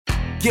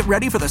Get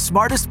ready for the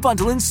smartest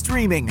bundle in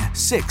streaming.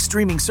 6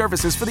 streaming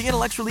services for the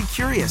intellectually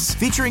curious,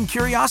 featuring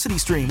Curiosity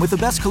Stream with the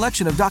best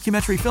collection of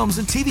documentary films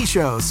and TV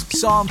shows,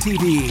 Psalm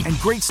TV, and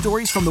great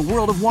stories from the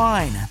world of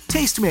wine,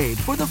 Tastemade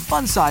for the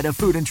fun side of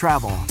food and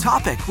travel,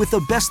 Topic with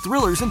the best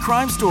thrillers and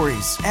crime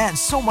stories, and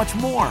so much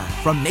more.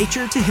 From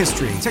nature to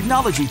history,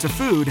 technology to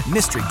food,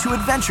 mystery to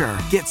adventure.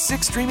 Get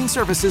 6 streaming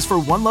services for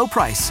one low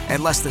price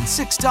at less than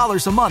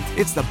 $6 a month.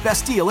 It's the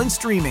best deal in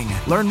streaming.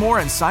 Learn more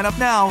and sign up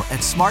now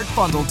at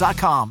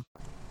smartbundle.com.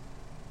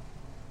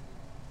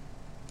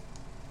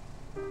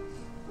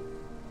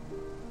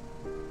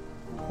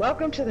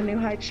 Welcome to the New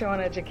Heights Show on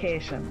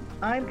Education.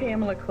 I'm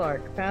Pamela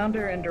Clark,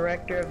 founder and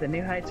director of the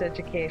New Heights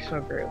Educational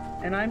Group,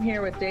 and I'm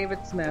here with David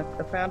Smith,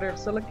 the founder of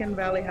Silicon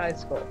Valley High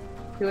School,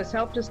 who has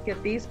helped us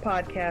get these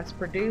podcasts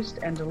produced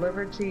and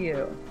delivered to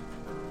you.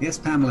 Yes,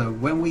 Pamela,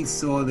 when we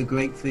saw the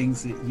great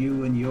things that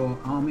you and your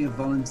army of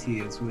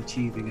volunteers were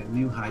achieving at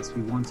New Heights,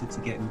 we wanted to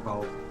get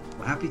involved.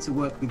 We're happy to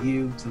work with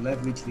you to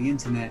leverage the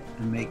internet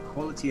and make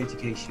quality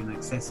education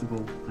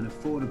accessible and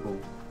affordable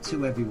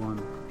to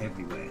everyone,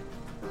 everywhere.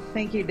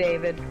 Thank you,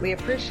 David. We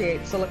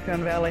appreciate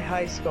Silicon Valley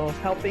High School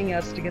helping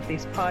us to get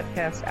these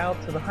podcasts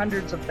out to the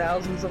hundreds of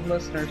thousands of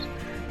listeners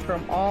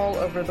from all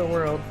over the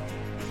world.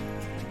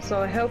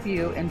 So I hope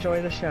you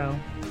enjoy the show.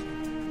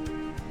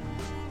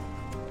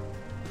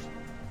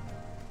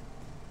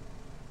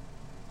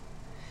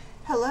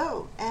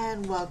 Hello,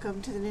 and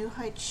welcome to the New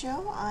Heights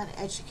Show on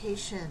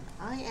Education.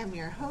 I am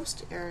your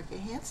host, Erica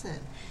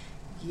Hansen.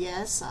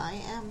 Yes, I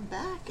am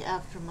back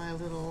after my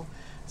little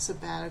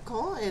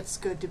sabbatical. It's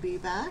good to be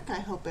back.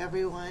 I hope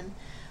everyone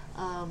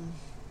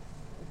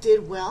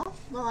did well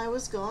while I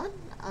was gone.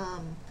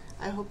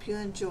 I hope you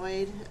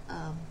enjoyed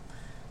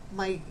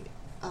my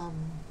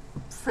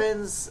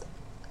friend's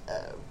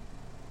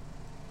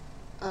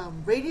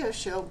radio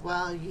show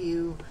while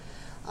you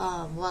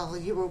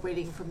were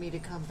waiting for me to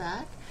come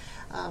back.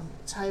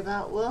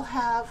 Taibat will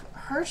have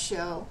her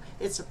show.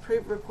 It's a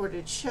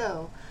pre-recorded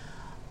show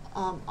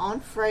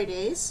on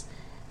Fridays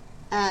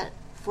at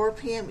 4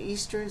 p.m.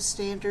 Eastern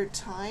Standard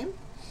Time.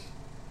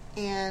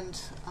 And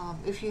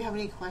if you have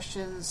any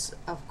questions,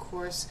 of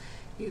course,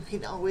 you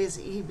can always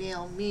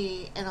email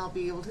me, and I'll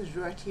be able to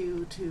direct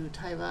you to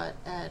Taibat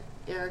at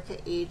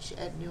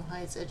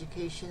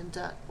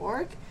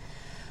ericah@newheightseducation.org.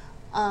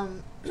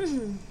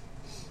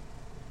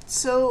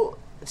 So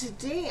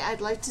today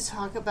I'd like to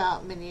talk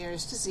about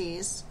Meniere's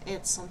disease.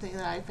 It's something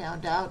that I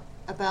found out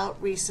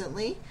about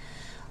recently.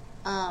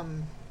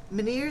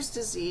 Meniere's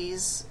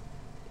disease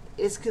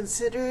is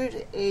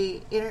considered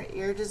a inner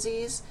ear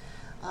disease.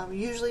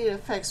 Usually it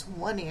affects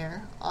one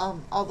ear,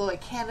 although it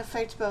can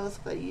affect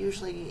both, but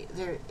usually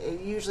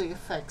it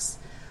affects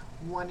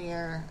one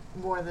ear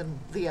more than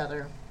the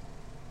other.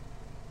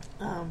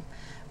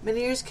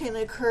 Meniere's can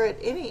occur at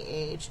any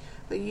age,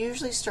 but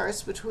usually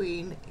starts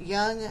between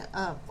young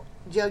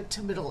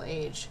to middle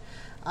age.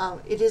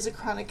 It is a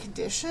chronic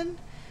condition,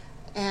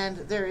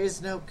 and there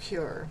is no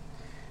cure.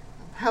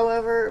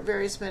 However,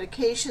 various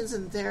medications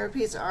and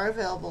therapies are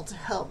available to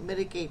help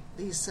mitigate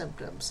these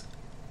symptoms.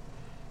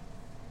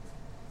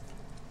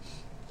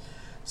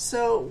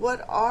 So,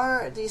 what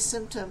are the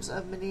symptoms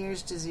of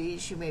Meniere's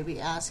disease, you may be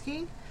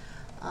asking?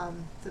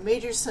 The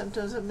major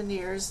symptoms of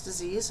Meniere's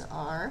disease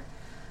are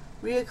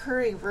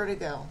reoccurring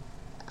vertigo.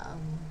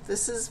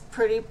 This is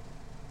pretty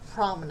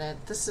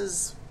prominent. This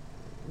is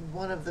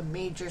one of the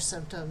major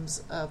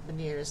symptoms of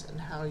Meniere's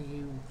and how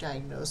you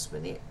diagnose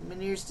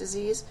Meniere's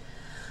disease.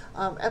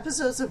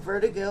 Episodes of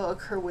vertigo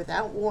occur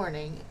without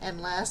warning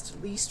and last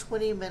at least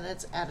 20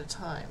 minutes at a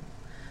time.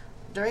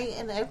 During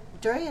an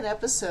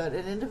episode,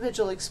 an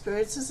individual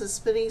experiences a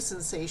spinning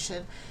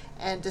sensation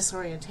and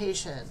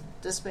disorientation.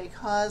 This may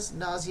cause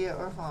nausea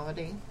or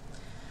vomiting.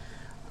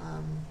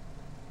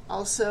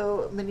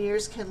 Also,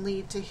 Meniere's can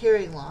lead to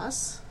hearing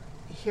loss.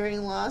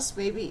 Hearing loss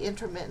may be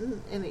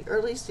intermittent in the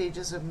early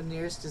stages of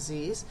Meniere's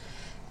disease,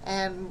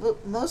 and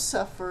most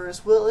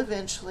sufferers will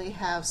eventually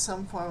have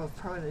some form of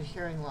permanent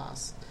hearing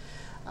loss.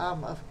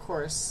 Of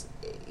course,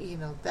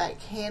 that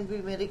can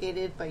be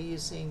mitigated by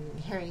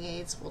using hearing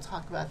aids. We'll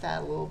talk about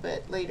that a little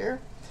bit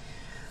later.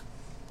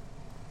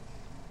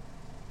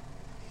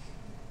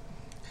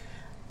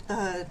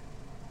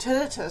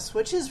 Tinnitus,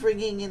 which is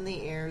ringing in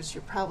the ears.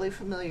 You're probably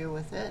familiar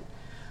with it.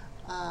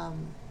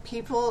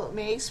 People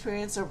may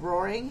experience a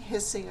roaring,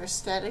 hissing, or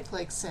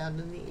static-like sound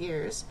in the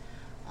ears.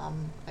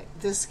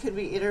 This could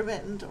be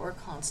intermittent or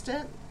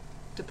constant,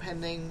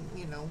 depending,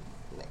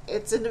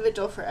 it's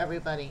individual for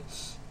everybody.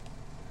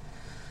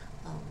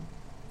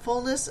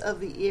 Fullness of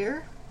the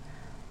ear.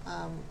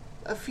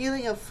 A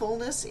feeling of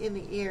fullness in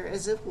the ear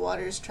as if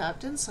water is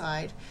trapped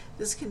inside.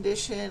 This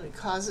condition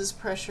causes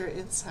pressure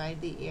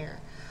inside the ear.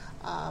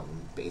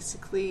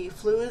 Basically,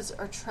 fluids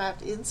are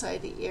trapped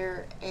inside the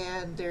ear,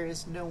 and there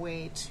is no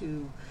way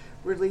to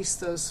release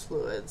those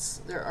fluids.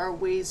 There are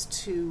ways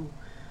to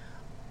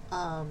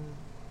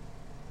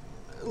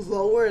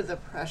lower the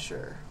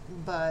pressure,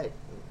 but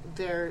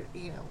they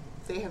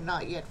have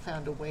not yet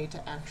found a way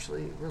to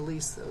actually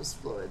release those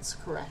fluids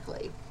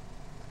correctly.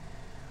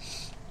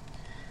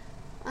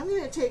 I'm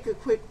going to take a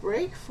quick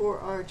break for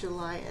our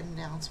July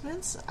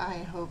announcements. I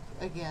hope,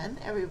 again,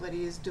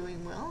 everybody is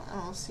doing well, and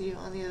I'll see you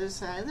on the other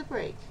side of the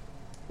break.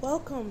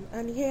 Welcome,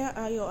 and here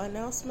are your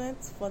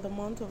announcements for the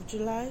month of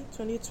July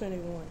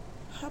 2021.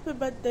 Happy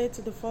birthday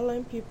to the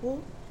following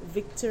people: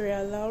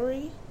 Victoria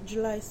Lowry,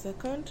 July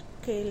 2nd,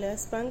 Kayla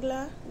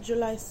Spangler,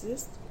 July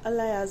 6th,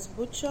 Elias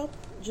Butchop,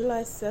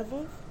 July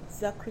 7th,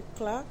 Zachary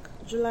Clark,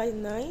 July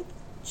 9th,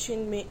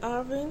 Chinmay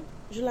Arvin,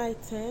 July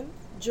 10th,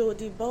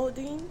 Jody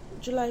Balding,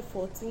 July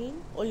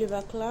 14,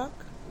 Oliver Clark,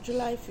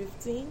 July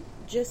 15,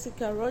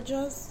 Jessica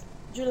Rogers,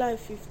 July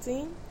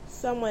 15,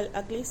 Samuel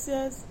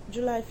Iglesias,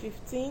 July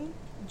 15,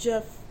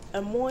 Jeff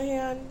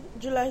Amoyan,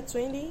 July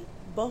 20,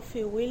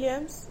 Buffy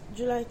Williams,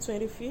 July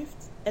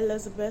 25th,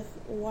 Elizabeth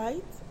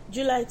White,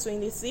 July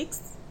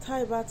 26th,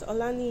 Taibat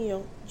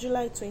Olaniyo,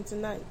 July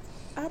 29th.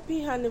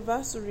 Happy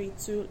anniversary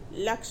to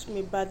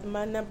Lakshmi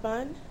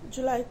Badmanaban,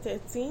 July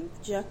 13th,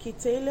 Jackie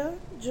Taylor,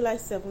 July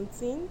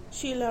 17th,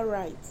 Sheila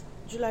Wright,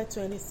 July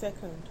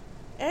 22nd.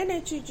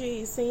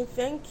 NHEG is saying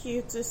thank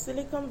you to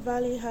Silicon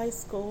Valley High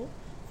School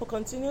for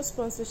continued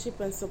sponsorship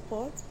and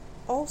support.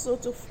 Also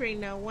to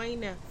Frena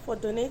Weiner for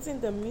donating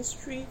the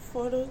mystery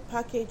photo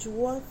package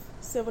worth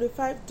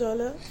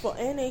 $75 for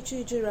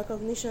NHEG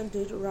Recognition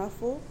Day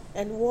raffle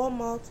and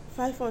Walmart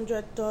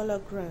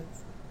 $500 grant.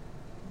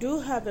 Do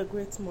have a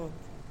great month.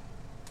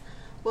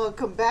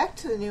 Welcome back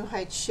to the New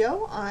Heights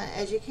Show on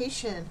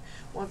Education.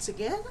 Once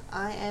again,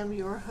 I am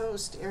your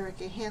host,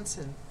 Erica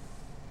Hansen.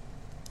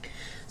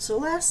 So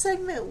last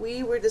segment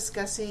we were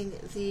discussing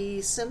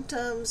the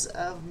symptoms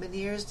of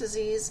Meniere's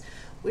disease,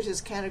 which is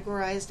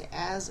categorized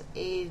as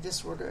a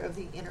disorder of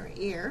the inner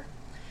ear.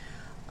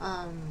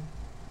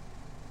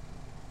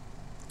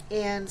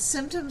 And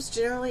symptoms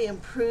generally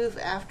improve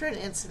after an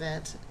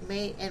incident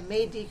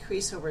may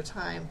decrease over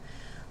time.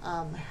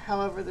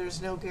 However,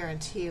 there's no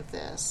guarantee of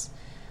this.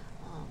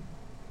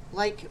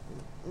 Like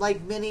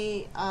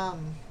many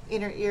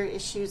inner ear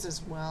issues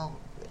as well,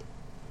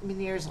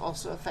 Meniere's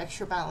also affects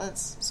your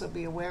balance, so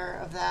be aware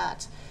of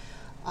that.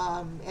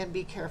 And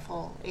be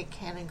careful. It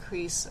can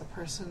increase a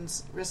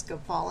person's risk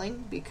of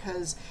falling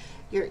because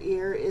your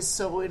ear is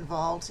so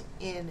involved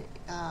in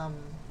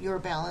your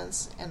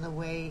balance and the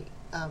way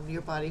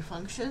your body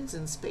functions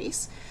in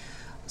space.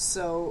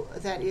 So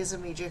that is a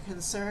major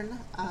concern.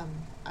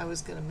 I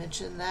was going to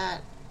mention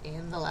that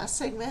in the last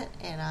segment,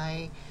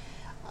 and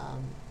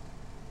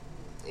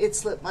it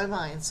slipped my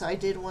mind. So I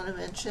did want to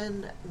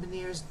mention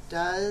Meniere's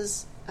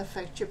does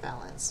affect your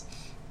balance.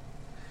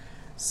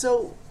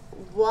 So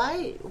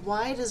why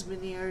does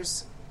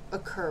Meniere's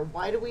occur?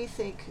 Why do we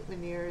think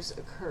Meniere's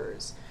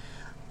occurs?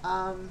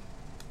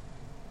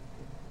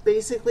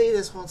 Basically,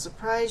 this won't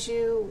surprise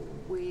you.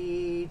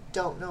 We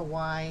don't know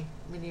why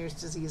Meniere's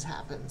disease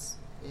happens.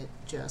 It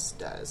just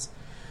does.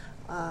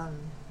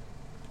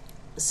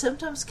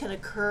 Symptoms can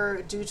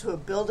occur due to a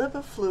buildup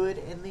of fluid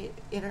in the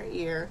inner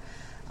ear,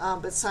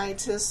 but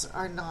scientists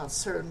are not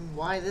certain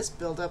why this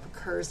buildup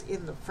occurs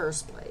in the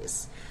first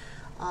place.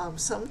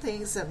 Some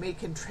things that may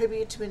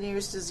contribute to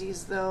Meniere's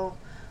disease, though,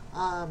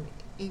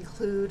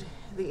 include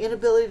the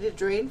inability to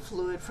drain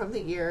fluid from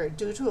the ear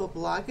due to a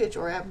blockage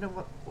or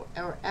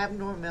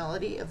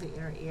abnormality of the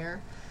inner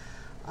ear.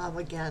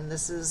 Again,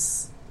 this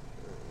is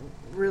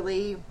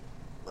really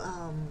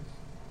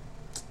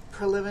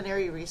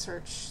preliminary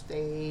research.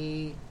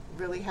 They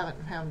really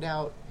haven't found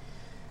out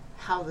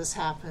how this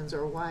happens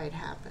or why it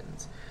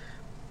happens.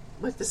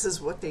 But this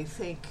is what they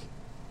think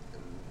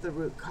the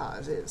root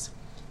cause is.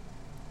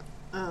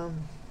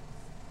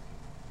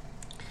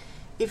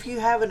 If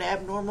you have an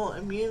abnormal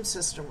immune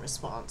system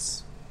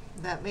response,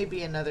 that may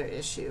be another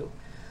issue.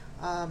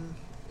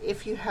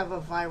 If you have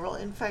a viral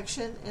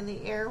infection in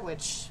the ear,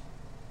 which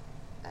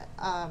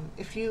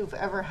if you've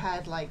ever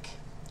had like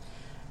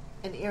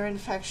an ear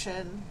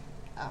infection,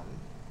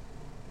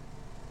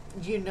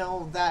 you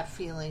know that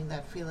feeling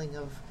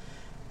of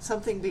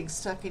something being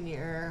stuck in your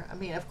ear. I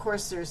mean, of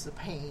course there's the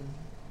pain,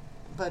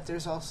 but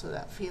there's also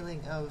that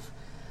feeling of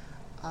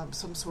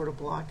some sort of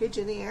blockage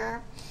in the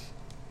ear.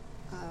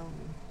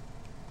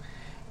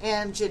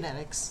 And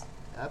genetics.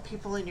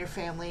 People in your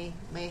family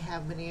may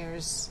have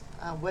Meniere's,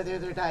 whether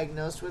they're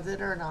diagnosed with it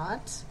or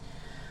not.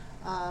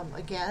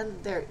 Again,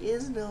 there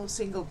is no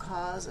single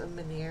cause of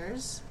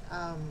Meniere's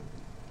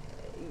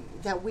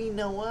that we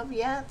know of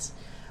yet.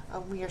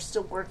 We are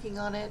still working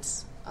on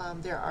it.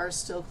 There are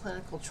still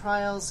clinical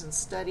trials and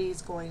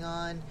studies going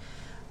on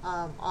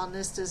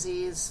this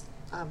disease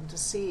to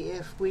see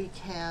if we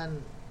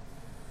can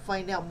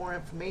find out more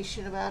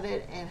information about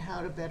it and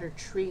how to better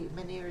treat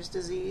Meniere's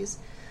disease.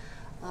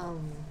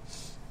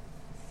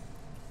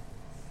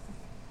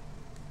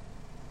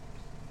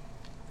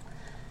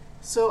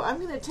 So I'm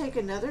going to take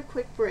another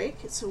quick break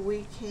so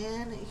we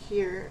can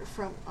hear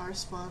from our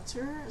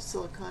sponsor,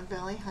 Silicon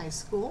Valley High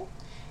School.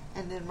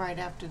 And then right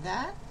after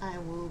that, I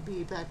will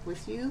be back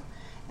with you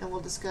and we'll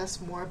discuss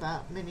more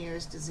about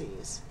Meniere's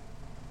disease.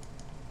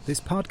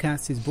 This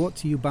podcast is brought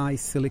to you by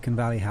Silicon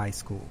Valley High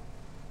School,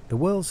 the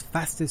world's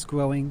fastest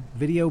growing,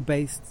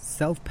 video-based,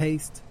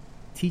 self-paced,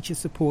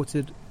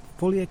 teacher-supported,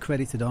 fully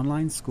accredited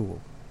online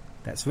school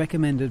that's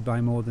recommended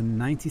by more than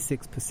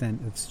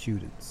 96% of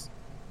students.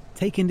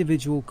 Take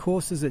individual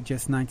courses at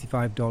just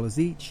 $95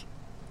 each,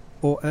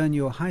 or earn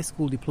your high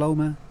school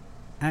diploma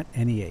at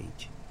any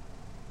age.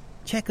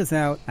 Check us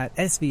out at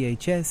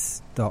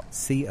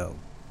svhs.co.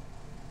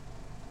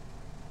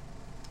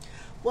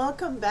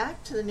 Welcome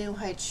back to the New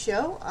Heights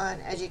Show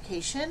on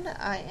Education.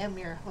 I am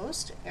your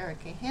host,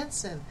 Erica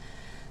Hansen.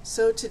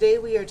 So today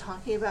we are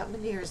talking about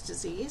Meniere's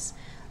disease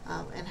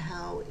and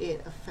how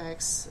it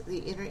affects the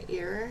inner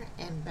ear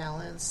and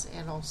balance,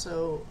 and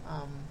also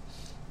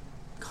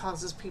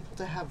causes people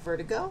to have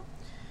vertigo.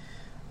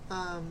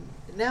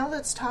 Now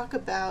let's talk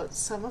about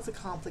some of the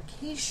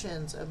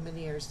complications of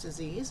Meniere's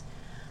disease.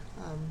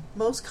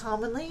 Most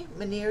commonly,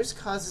 Meniere's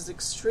causes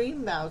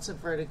extreme bouts of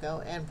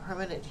vertigo and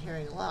permanent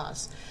hearing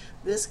loss.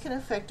 This can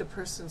affect a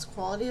person's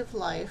quality of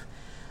life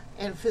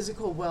and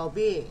physical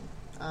well-being.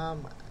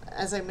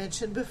 As I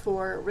mentioned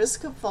before,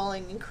 risk of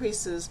falling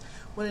increases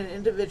when an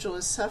individual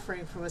is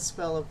suffering from a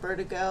spell of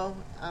vertigo,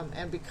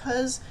 and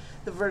because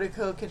the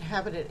vertigo can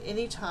happen at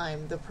any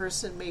time, the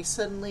person may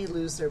suddenly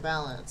lose their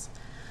balance.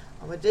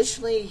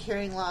 Additionally,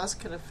 hearing loss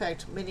can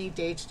affect many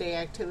day-to-day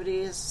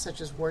activities,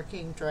 such as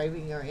working,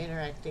 driving, or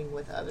interacting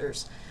with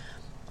others.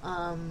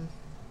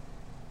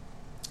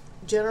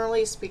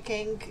 Generally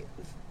speaking,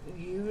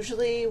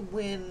 usually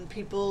when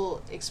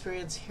people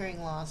experience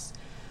hearing loss,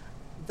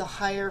 the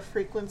higher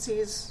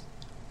frequencies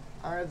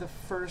are the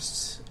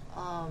first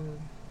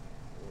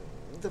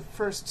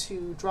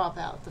to drop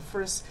out.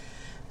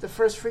 The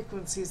first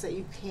frequencies that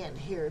you can't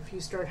hear if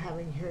you start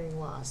having hearing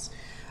loss.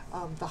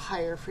 The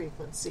higher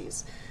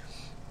frequencies.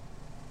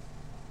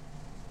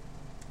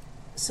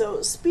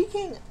 So,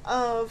 speaking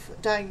of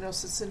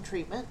diagnosis and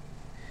treatment,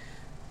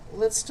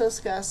 let's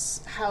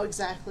discuss how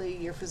exactly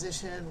your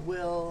physician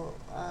will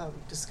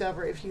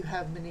discover if you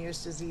have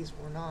Meniere's disease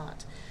or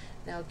not.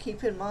 Now,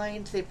 keep in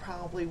mind, they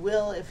probably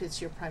will. If it's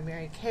your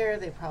primary care,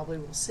 they probably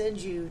will send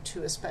you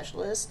to a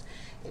specialist,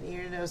 an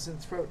ear, nose, and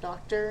throat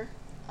doctor.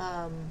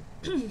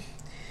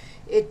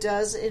 It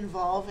does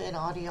involve an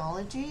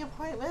audiology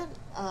appointment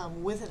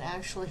with an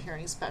actual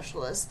hearing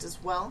specialist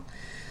as well.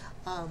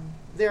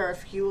 There are a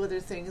few other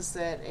things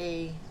that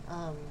a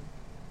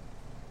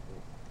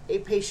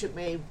patient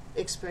may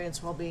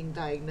experience while being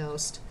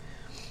diagnosed.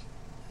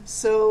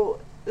 So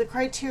the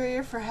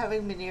criteria for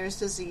having Meniere's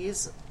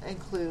disease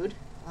include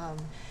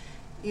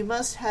you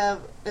must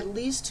have at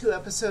least 2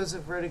 episodes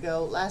of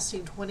vertigo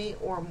lasting 20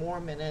 or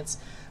more minutes,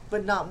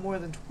 but not more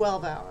than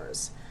 12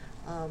 hours.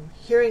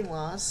 Hearing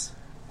loss,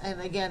 and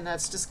again,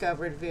 that's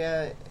discovered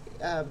via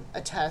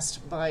a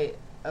test by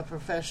a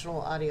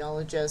professional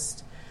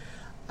audiologist.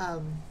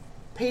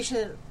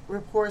 Patient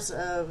reports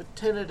of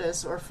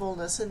tinnitus or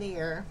fullness in the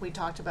ear. We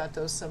talked about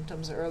those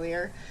symptoms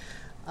earlier.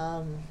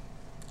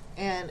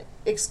 And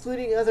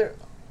excluding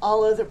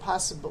all other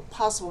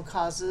possible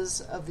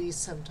causes of these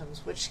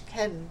symptoms, which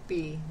can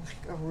be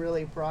a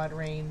really broad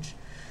range.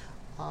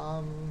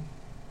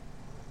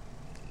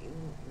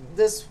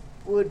 This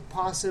would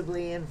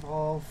possibly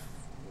involve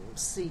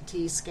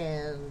CT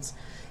scans,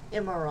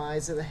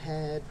 MRIs of the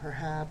head,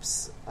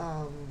 perhaps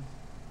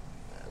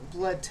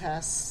blood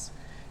tests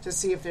to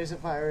see if there's a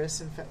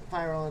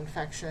viral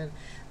infection,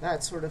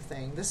 that sort of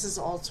thing. This is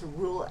all to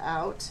rule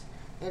out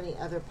any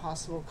other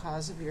possible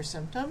cause of your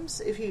symptoms.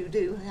 If you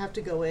do have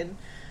to go in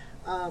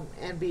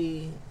and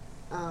be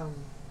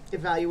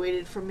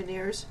evaluated for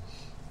Meniere's.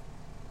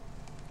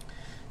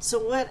 So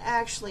what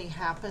actually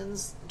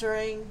happens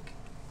during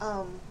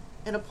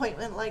an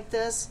appointment like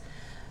this?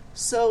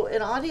 So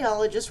an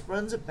audiologist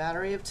runs a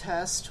battery of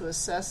tests to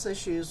assess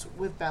issues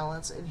with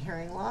balance and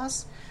hearing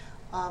loss.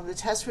 The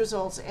test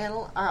results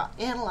are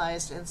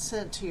analyzed and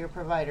sent to your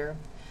provider.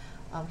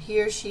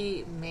 He or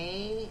she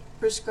may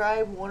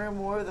prescribe one or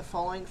more of the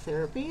following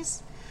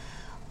therapies.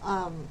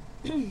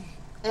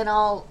 And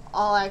I'll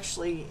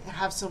actually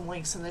have some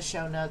links in the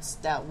show notes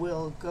that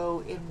will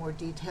go in more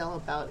detail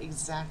about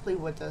exactly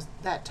what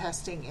that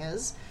testing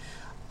is.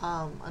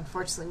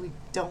 Unfortunately, we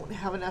don't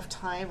have enough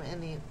time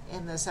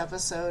in this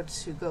episode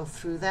to go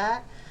through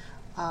that,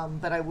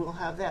 but I will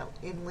have that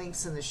in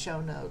links in the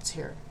show notes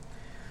here.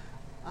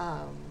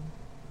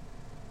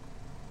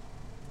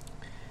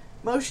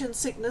 Motion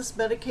sickness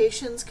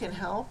medications can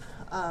help.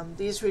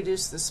 These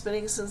reduce the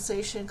spinning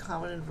sensation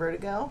common in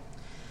vertigo.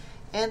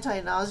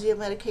 Anti-nausea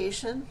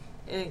medication,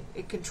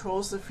 it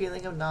controls the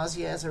feeling of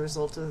nausea as a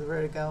result of the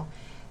vertigo,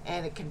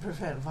 and it can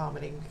prevent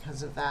vomiting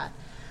because of that.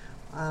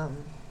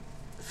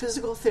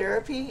 Physical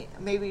therapy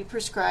may be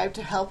prescribed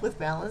to help with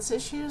balance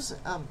issues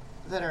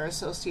that are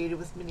associated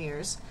with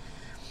Meniere's.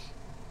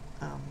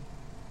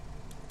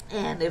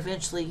 And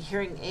eventually,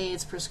 hearing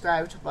aids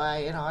prescribed by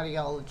an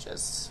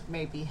audiologist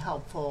may be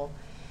helpful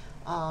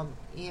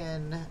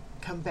in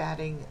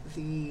combating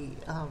the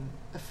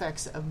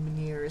effects of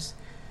Meniere's.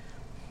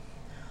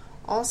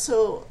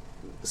 Also,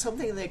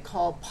 something they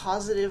call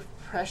positive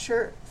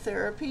pressure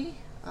therapy.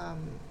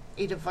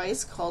 A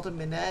device called a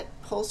Meniere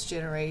pulse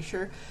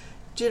generator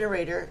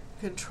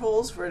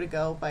controls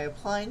vertigo by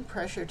applying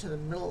pressure to the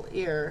middle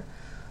ear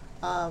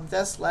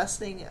thus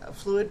lessening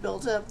fluid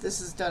buildup.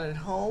 This is done at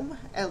home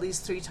at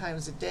least 3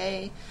 times a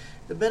day.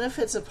 The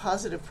benefits of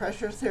positive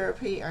pressure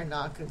therapy are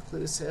not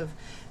conclusive.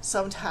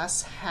 Some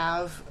tests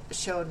have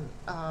shown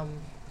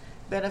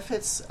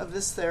benefits of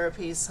this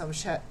therapy, some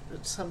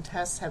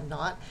tests have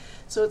not,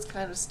 so it's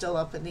kind of still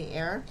up in the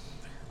air.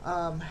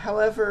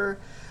 However,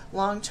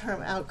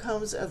 long-term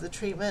outcomes of the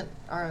treatment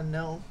are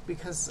unknown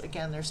because,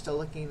 again, they're still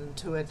looking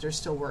into it, they're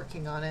still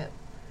working on it.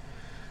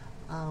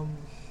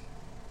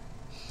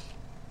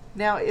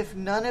 Now, if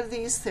none of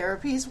these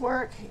therapies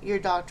work, your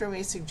doctor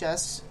may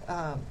suggest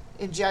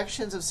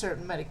injections of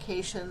certain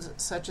medications,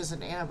 such as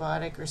an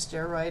antibiotic or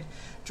steroid,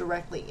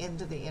 directly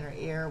into the inner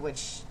ear,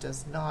 which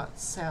does not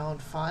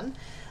sound fun.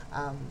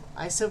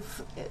 I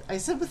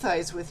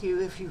sympathize with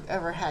you if you've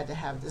ever had to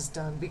have this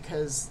done,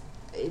 because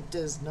it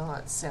does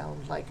not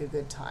sound like a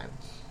good time.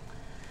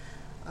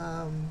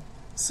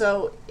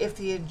 So if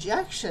the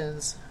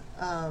injections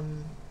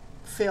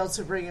fail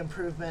to bring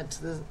improvement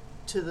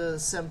to the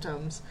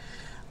symptoms,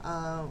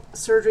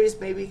 surgeries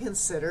may be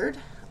considered.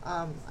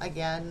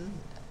 Again,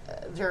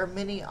 there are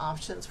many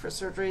options for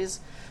surgeries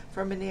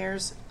for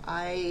Meniere's.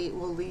 I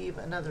will leave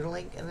another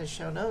link in the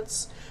show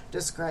notes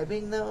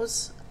describing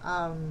those.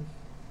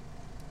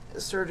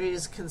 Surgery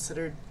is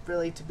considered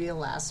really to be a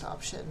last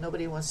option.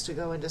 Nobody wants to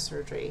go into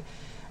surgery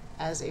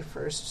as a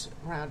first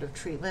round of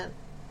treatment.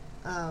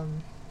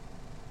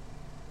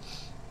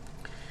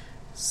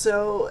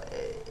 So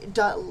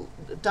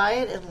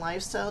diet and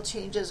lifestyle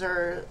changes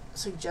are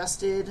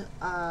suggested.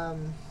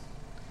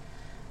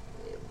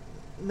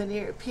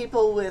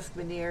 People with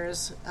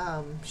Meniere's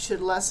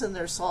should lessen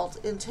their salt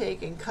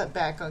intake and cut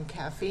back on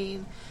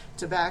caffeine,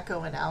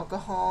 tobacco, and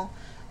alcohol,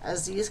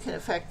 as these can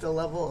affect the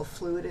level of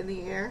fluid in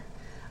the air.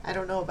 I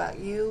don't know about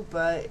you,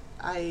 but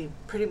I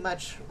pretty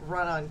much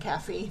run on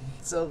caffeine,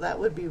 so that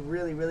would be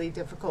really, really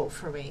difficult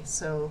for me.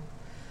 So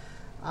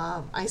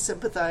I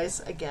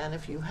sympathize, again,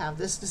 if you have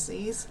this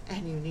disease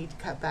and you need to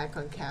cut back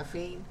on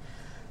caffeine.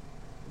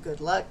 Good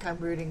luck. I'm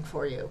rooting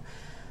for you.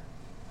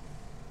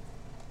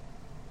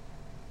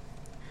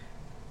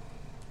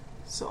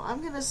 So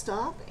I'm going to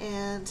stop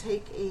and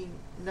take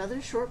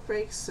another short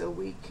break so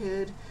we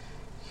could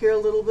hear a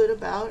little bit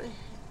about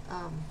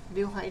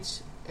New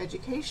Heights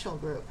Educational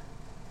Group.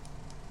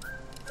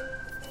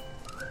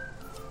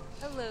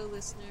 Hello,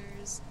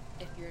 listeners.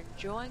 If you're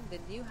enjoying the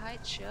New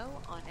Heights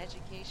show on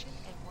education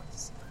and want to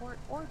support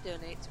or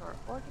donate to our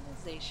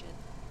organization,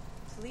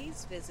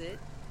 please visit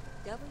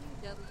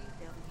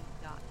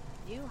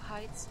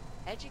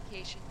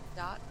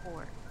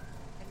www.newheightseducation.org.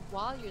 And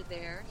while you're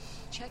there,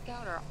 check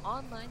out our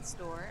online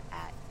store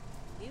at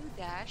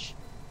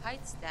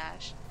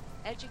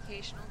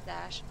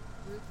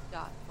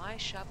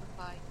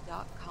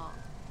new-heights-educational-group.myshopify.com.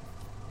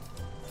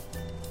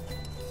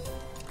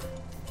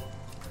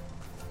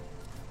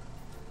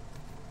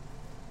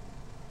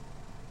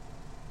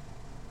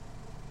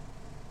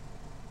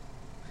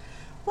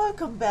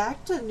 Welcome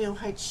back to the New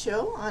Heights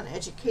show on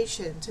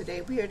education. Today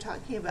we are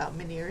talking about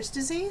Meniere's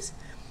disease.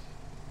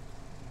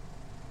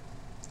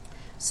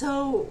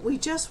 So we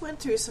just went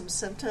through some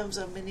symptoms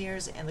of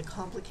Meniere's and the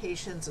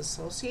complications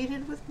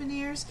associated with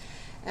Meniere's,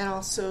 and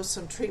also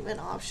some treatment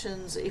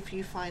options if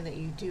you find that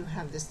you do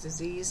have this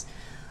disease.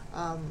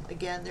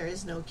 Again, there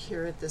is no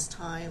cure at this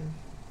time.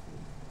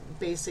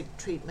 Basic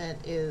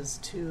treatment is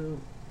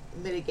to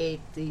mitigate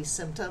the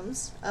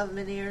symptoms of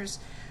Meniere's.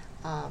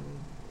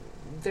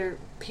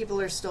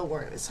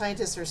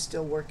 Scientists are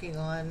still working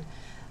on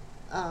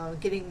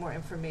getting more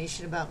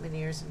information about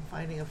Meniere's and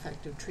finding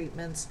effective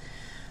treatments.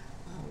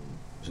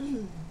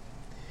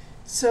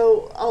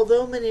 So,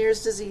 although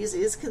Meniere's disease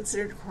is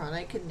considered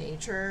chronic in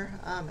nature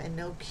and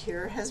no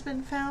cure has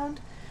been found,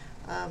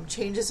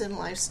 changes in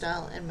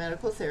lifestyle and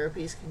medical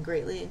therapies can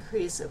greatly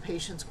increase a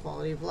patient's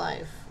quality of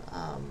life.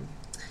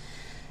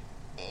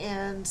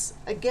 And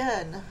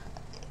again,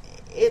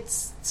 it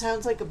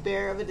sounds like a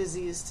bear of a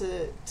disease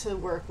to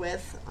work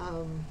with,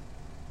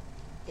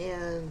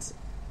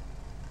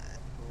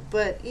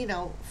 but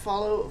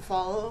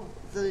follow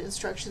the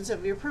instructions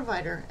of your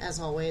provider as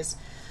always.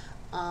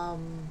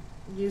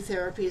 New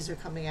therapies are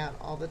coming out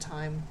all the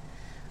time.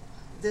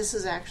 This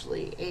is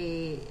actually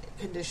a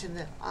condition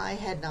that I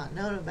had not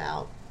known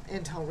about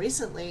until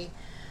recently,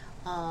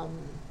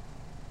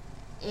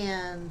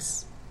 and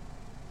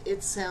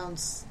it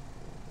sounds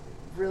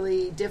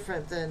really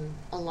different than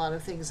a lot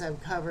of things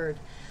I've covered.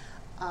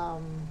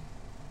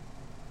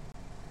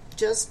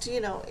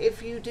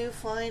 If you do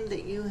find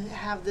that you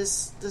have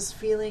this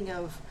feeling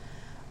of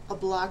a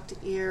blocked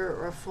ear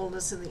or a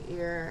fullness in the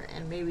ear,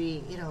 and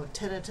maybe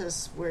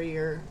tinnitus where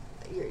your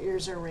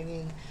ears are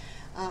ringing,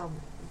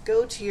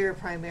 go to your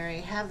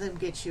primary, have them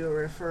get you a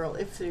referral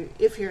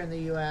if you're in the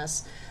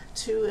U.S.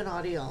 to an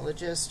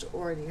audiologist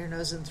or an ear,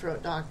 nose, and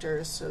throat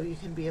doctor, so you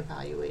can be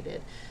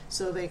evaluated,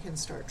 so they can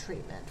start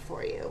treatment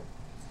for you.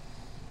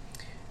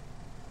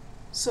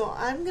 So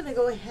I'm going to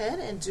go ahead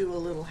and do a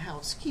little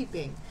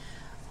housekeeping.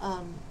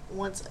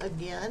 Once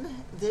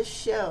again, this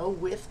show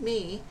with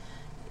me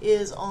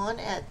is on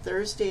at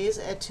Thursdays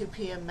at 2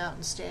 p.m.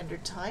 Mountain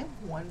Standard Time,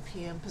 1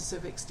 p.m.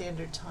 Pacific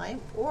Standard Time,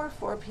 or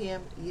 4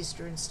 p.m.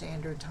 Eastern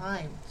Standard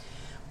Time.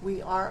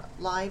 We are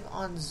live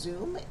on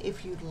Zoom.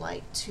 If you'd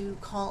like to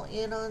call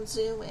in on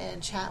Zoom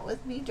and chat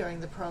with me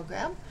during the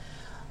program,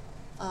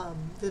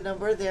 the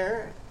number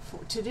there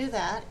to do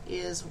that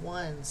is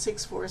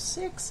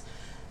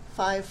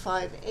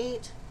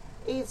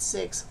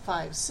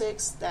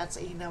 1-646-558-8656. That's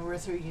a number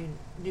through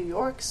New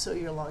York, so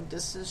your long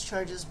distance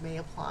charges may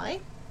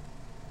apply.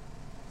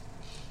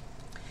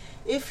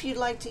 If you'd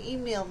like to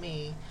email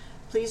me,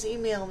 please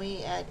email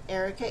me at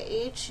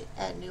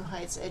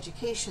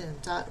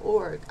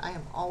ericah@newheightseducation.org. I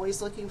am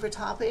always looking for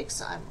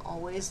topics. I'm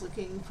always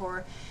looking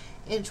for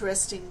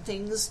interesting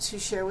things to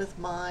share with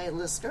my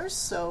listeners.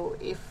 So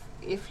if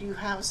you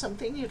have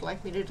something you'd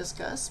like me to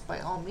discuss, by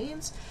all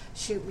means,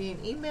 shoot me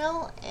an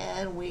email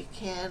and we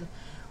can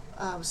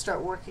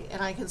start working,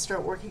 and I can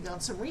start working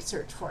on some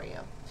research for you.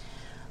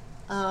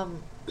 Our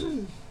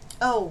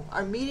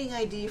meeting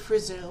ID for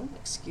Zoom,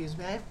 excuse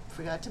me, I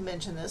forgot to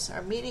mention this.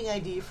 Our meeting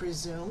ID for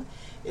Zoom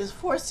is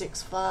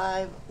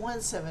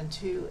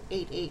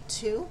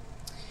 465-172-882.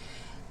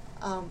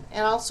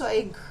 And also I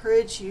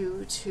encourage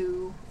you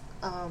to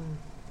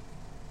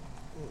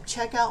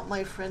check out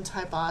my friend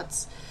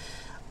Tybot's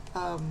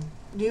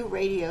new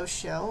radio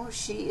show.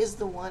 She is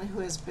the one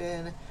who has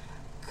been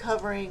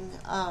covering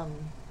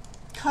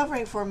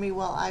for me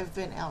while I've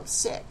been out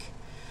sick.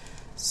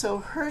 So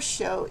her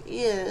show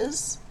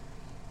is,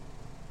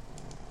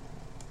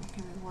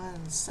 give me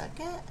 1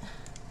 second.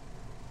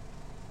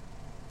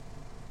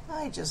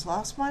 I just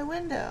lost my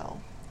window.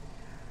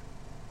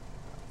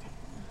 Okay.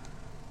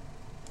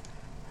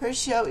 Her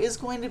show is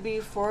going to be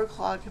 4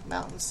 o'clock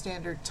Mountain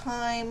Standard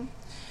Time.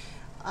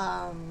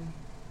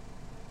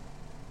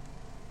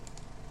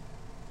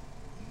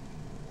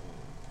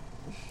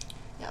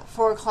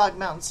 4 o'clock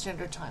Mountain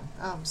Standard Time.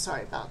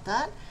 Sorry about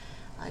that.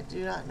 I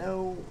do not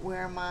know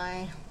where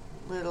my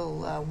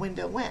little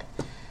window went.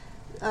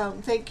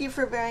 Thank you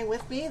for bearing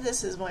with me.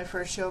 This is my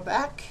first show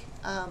back.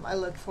 I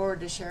look forward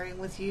to sharing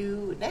with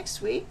you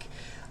next week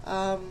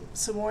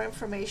some more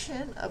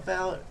information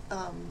about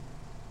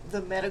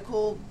the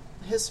medical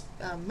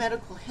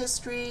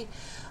history,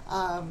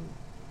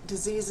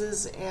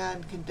 diseases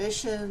and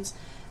conditions,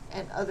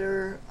 and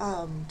other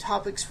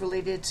topics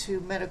related to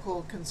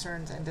medical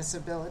concerns and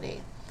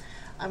disability.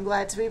 I'm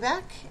glad to be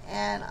back,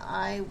 and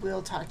I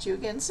will talk to you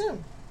again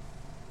soon.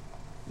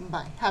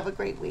 Bye. Have a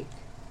great week.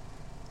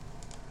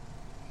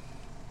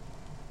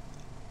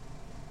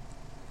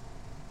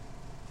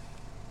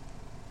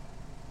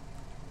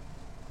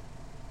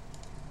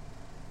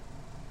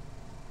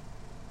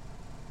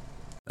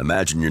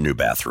 Imagine your new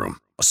bathroom.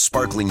 A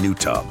sparkling new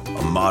tub,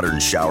 a modern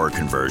shower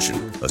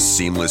conversion, a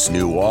seamless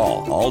new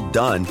wall, all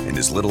done in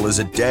as little as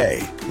a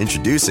day.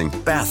 Introducing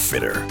Bath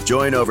Fitter.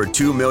 Join over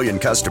 2 million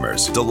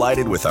customers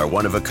delighted with our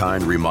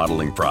one-of-a-kind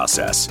remodeling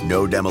process.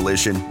 No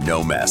demolition,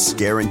 no mess.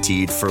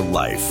 Guaranteed for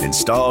life.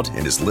 Installed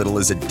in as little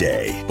as a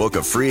day. Book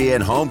a free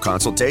in-home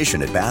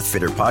consultation at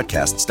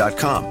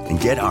bathfitterpodcasts.com and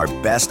get our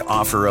best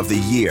offer of the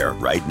year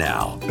right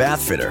now.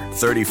 Bath Fitter,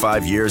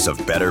 35 years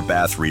of better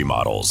bath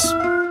remodels.